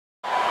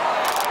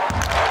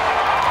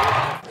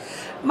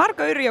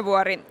Marko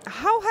Yrjövuori,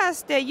 how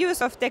has the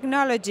use of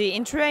technology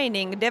in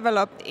training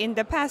developed in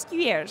the past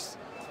years?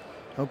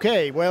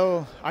 Okay,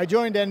 well, I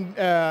joined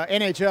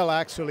NHL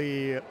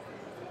actually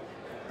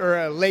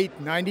late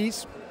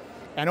 90s,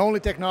 and only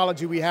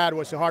technology we had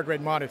was a heart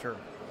rate monitor.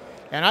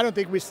 And I don't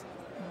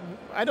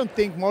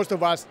think most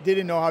of us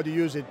didn't know how to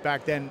use it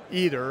back then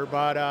either,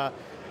 but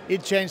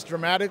it changed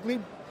dramatically.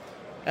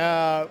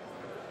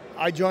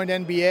 I joined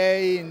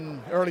NBA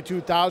in early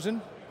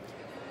 2000.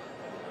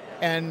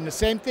 And the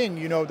same thing,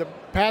 you know,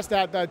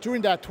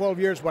 during that 12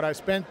 years what I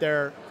spent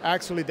there,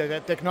 actually the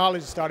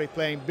technology started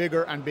playing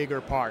bigger and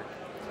bigger part.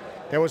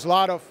 There was a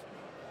lot of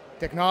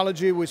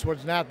technology which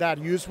was not that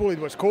useful. It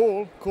was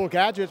cool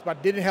gadgets,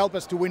 but didn't help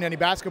us to win any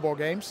basketball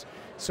games.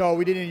 So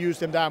we didn't use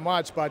them that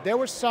much. But there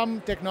were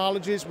some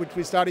technologies which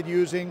we started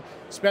using,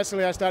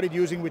 especially I started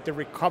using with the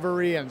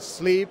recovery and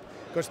sleep,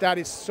 because that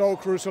is so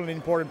crucial and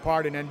important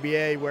part in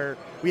NBA where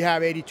we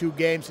have 82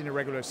 games in a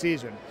regular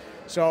season.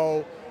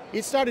 So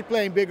it started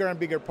playing bigger and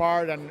bigger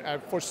part, and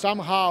for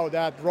somehow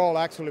that role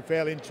actually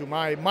fell into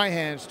my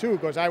hands too,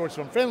 because I was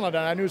from Finland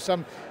and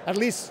at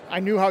least I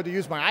knew how to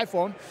use my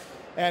iPhone,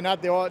 and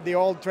the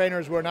old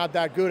trainers were not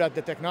that good at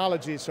the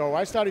technology, so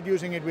I started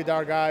using it with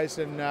our guys,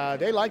 and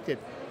they liked it.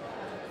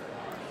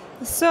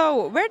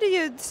 So, where do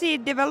you see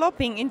it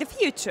developing in the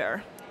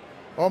future?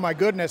 Oh my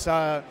goodness.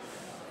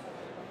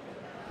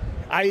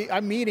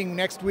 I'm meeting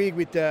next week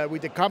with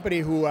the company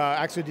who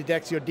actually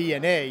detects your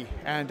DNA,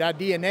 and that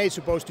DNA is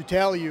supposed to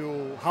tell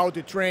you how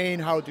to train,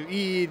 how to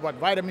eat, what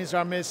vitamins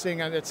are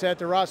missing, and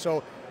etc.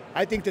 So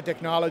I think the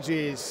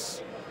technology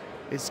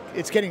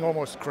it's getting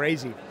almost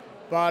crazy.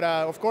 But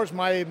of course,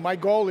 my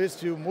goal is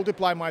to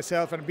multiply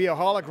myself and be a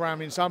hologram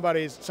in some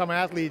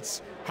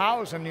athlete's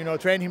house, and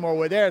train him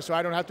over there, so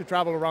I don't have to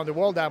travel around the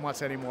world that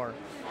much anymore.